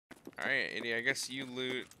Alright, Eddie, I guess you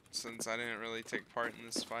loot since I didn't really take part in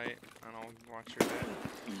this fight. And I'll watch your head.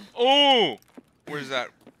 Oh! Where's that?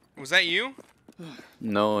 Was that you?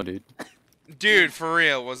 No, dude. Dude, for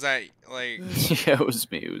real, was that like... Yeah, it was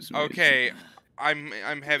me, it was me. Okay,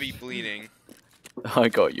 I'm heavy bleeding. I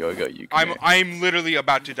got you, I'm literally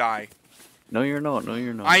about to die. No, you're not, no,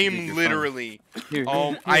 you're not. I am literally...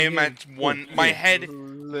 Oh, I am at one... My head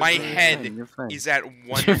is at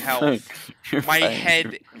 1 health. My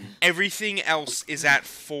head... Everything else is at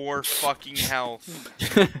 4 fucking health.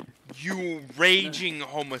 You raging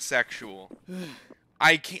homosexual.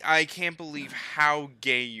 I can't believe how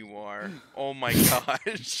gay you are. Oh my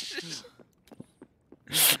gosh.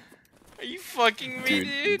 Are you fucking me,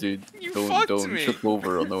 dude? Dude, you don't me. trip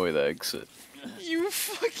over on the way to exit. You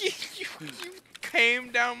fucking... You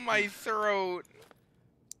came down my throat.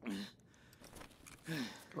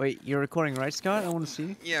 Wait, you're recording, right, Scott? I want to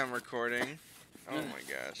see. Yeah, I'm recording. Oh my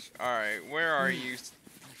gosh. Alright, where are you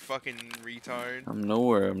fucking retard? I'm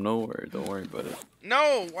nowhere, don't worry about it.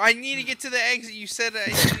 No, I need to get to the exit. You said I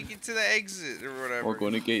need to get to the exit or whatever. We're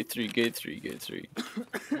going to gate 3, gate 3, gate 3.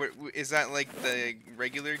 Is that like the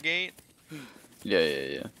regular gate?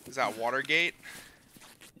 Yeah. Is that Watergate?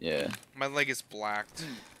 Yeah. My leg is blacked.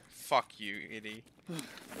 Fuck you, idiot.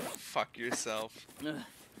 Fuck yourself.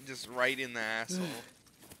 Just right in the asshole.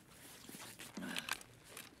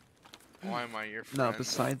 Why am I your friend? No,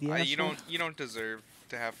 beside the asshole. You don't deserve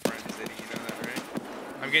to have friends, idiot. You know that, right?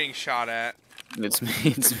 I'm getting shot at. It's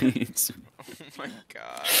me. Oh my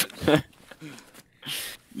god.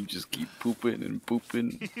 You just keep pooping and pooping.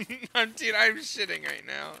 Dude, I'm shitting right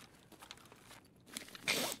now.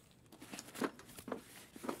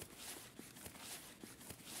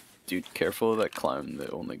 Dude, careful of that clown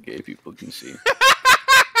that only gay people can see.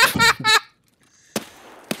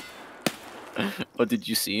 Oh, did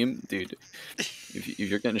you see him, dude? If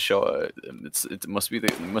you're getting shot at, it must be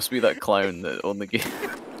that clown that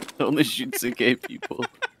only shoots at gay people.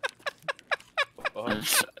 I'm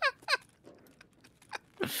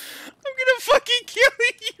gonna fucking kill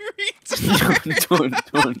you, retard!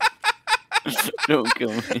 Don't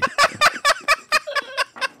kill me.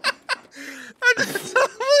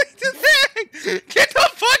 Get the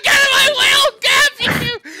fuck out of my way! I'll grab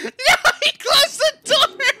you! No, he closed the door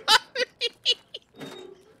on me!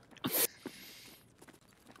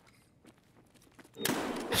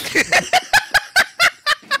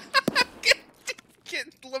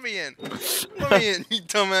 Let me in. Let me in, you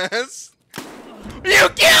dumbass. You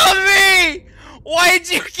killed me! Why'd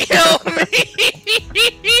you kill me?